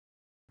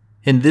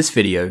In this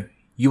video,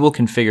 you will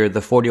configure the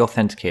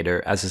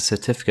FortiAuthenticator as a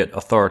certificate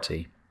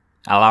authority,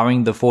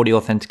 allowing the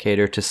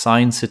FortiAuthenticator to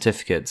sign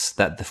certificates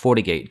that the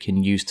FortiGate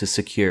can use to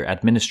secure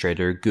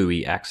administrator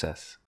GUI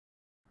access.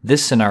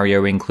 This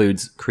scenario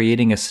includes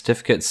creating a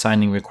certificate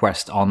signing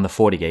request on the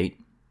FortiGate,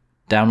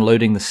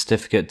 downloading the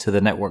certificate to the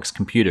network's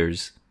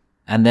computers,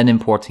 and then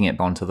importing it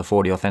onto the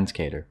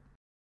FortiAuthenticator.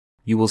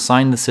 You will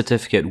sign the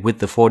certificate with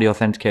the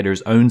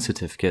FortiAuthenticator's own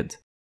certificate,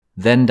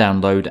 then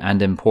download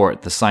and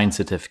import the signed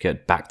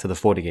certificate back to the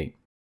FortiGate.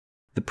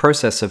 The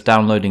process of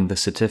downloading the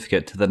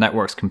certificate to the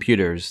network's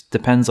computers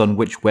depends on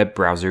which web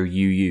browser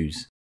you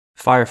use.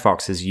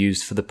 Firefox is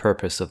used for the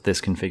purpose of this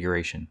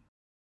configuration.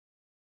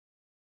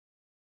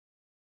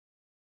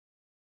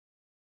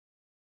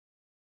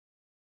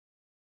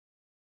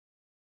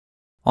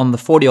 On the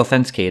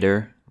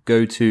FortiAuthenticator,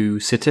 go to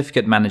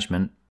Certificate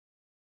Management,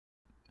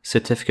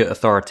 Certificate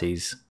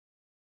Authorities,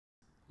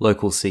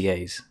 Local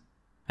CAs,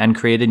 and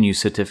create a new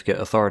certificate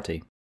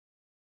authority.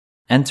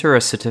 Enter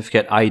a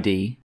certificate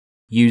ID,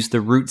 use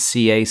the root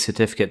CA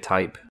certificate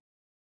type,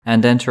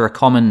 and enter a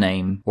common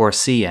name or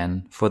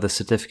CN for the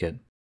certificate.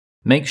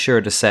 Make sure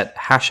to set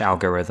hash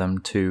algorithm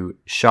to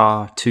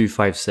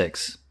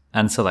SHA-256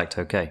 and select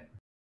OK.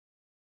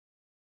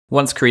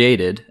 Once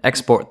created,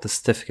 export the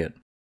certificate.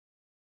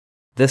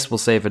 This will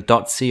save a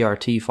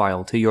 .crt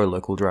file to your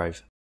local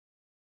drive.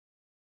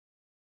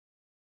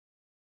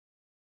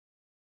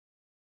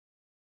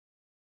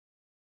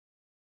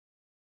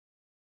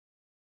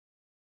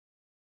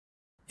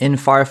 In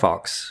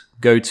Firefox,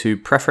 go to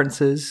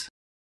Preferences,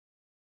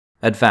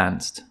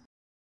 Advanced,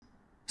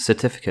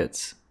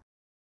 Certificates,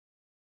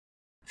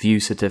 View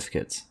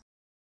Certificates.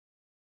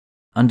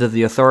 Under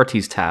the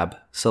Authorities tab,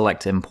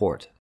 select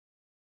Import.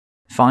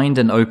 Find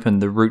and open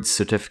the root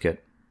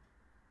certificate.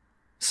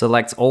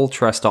 Select all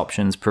trust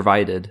options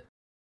provided,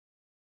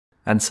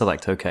 and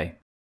select OK.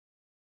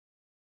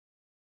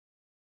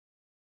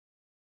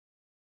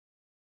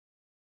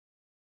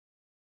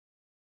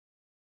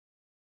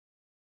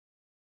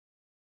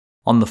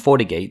 On the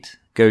FortiGate,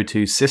 go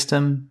to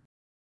System,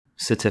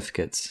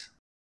 Certificates,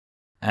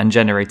 and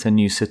generate a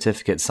new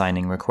certificate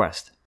signing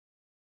request.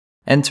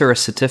 Enter a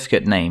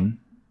certificate name,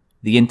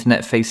 the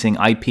internet-facing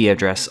IP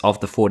address of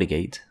the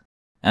FortiGate,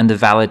 and a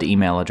valid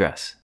email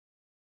address.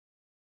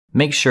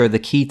 Make sure the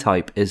key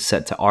type is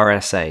set to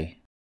RSA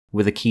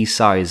with a key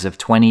size of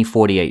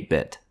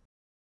 2048-bit,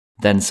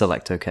 then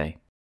select OK.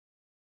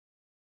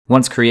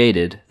 Once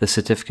created, the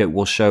certificate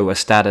will show a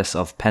status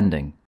of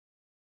pending.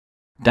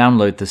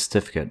 Download the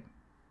certificate.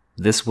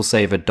 This will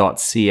save a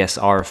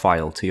 .csr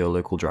file to your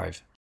local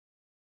drive.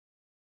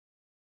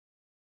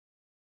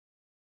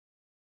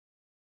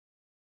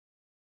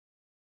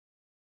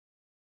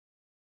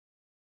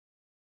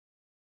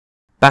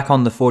 Back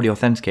on the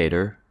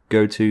FortiAuthenticator,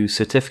 go to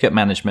Certificate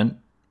Management,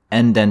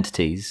 End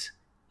Entities,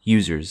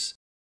 Users,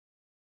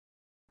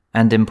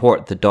 and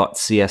import the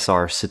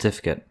 .csr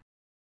certificate.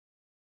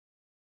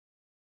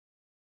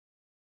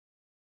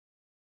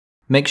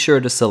 Make sure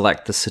to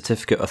select the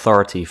certificate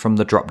authority from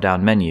the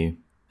drop-down menu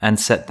and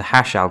set the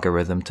hash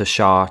algorithm to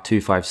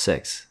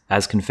SHA-256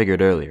 as configured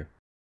earlier.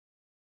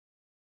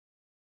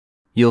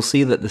 You'll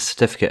see that the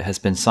certificate has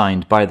been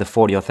signed by the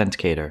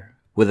FortiAuthenticator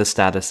with a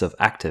status of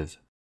active.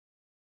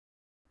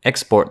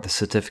 Export the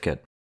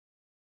certificate.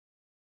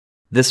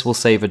 This will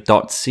save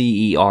a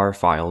 .cer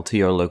file to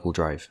your local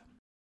drive.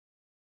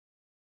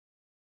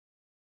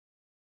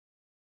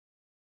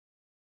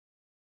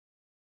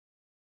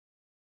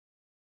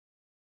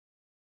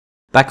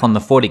 Back on the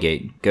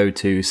FortiGate, go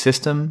to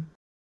System,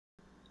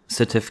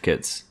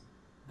 Certificates,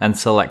 and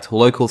select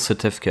Local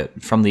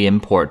Certificate from the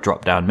Import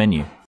drop-down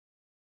menu.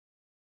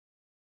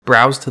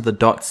 Browse to the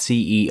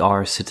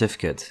 .cer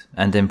certificate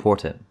and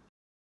import it.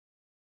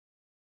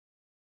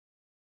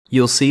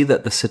 You'll see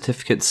that the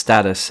certificate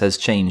status has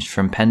changed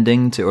from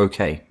pending to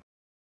OK.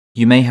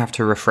 You may have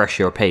to refresh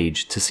your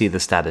page to see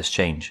the status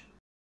change.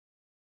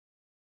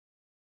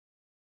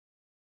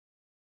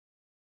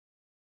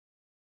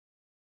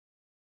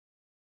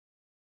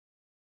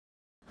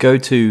 Go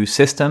to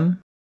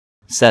System,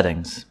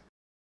 Settings.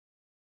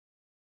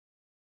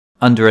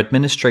 Under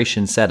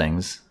Administration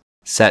Settings,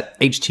 set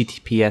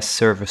HTTPS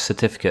Server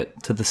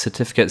Certificate to the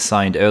certificate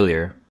signed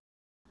earlier,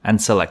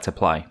 and select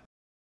Apply.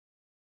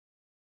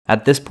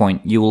 At this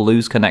point, you will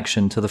lose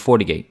connection to the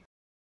FortiGate.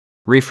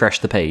 Refresh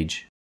the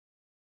page,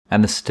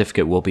 and the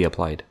certificate will be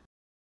applied.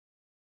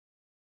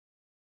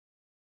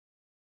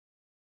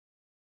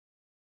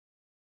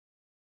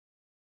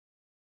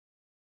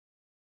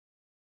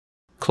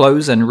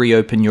 Close and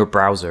reopen your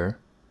browser,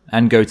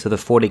 and go to the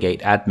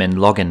FortiGate admin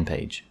login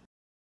page.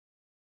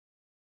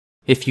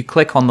 If you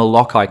click on the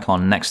lock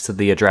icon next to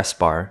the address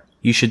bar,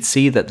 you should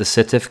see that the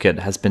certificate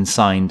has been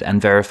signed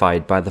and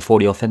verified by the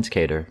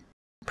FortiAuthenticator,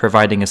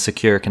 providing a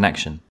secure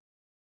connection.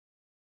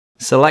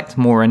 Select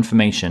More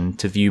Information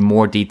to view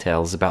more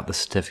details about the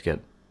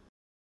certificate.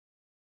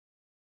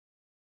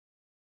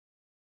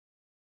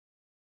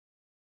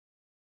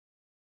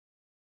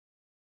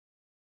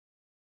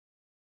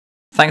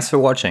 Thanks for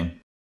watching.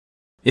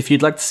 If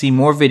you'd like to see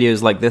more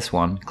videos like this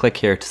one, click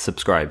here to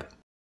subscribe.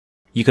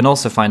 You can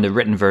also find a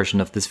written version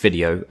of this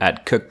video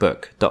at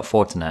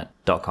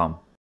cookbook.fortinet.com.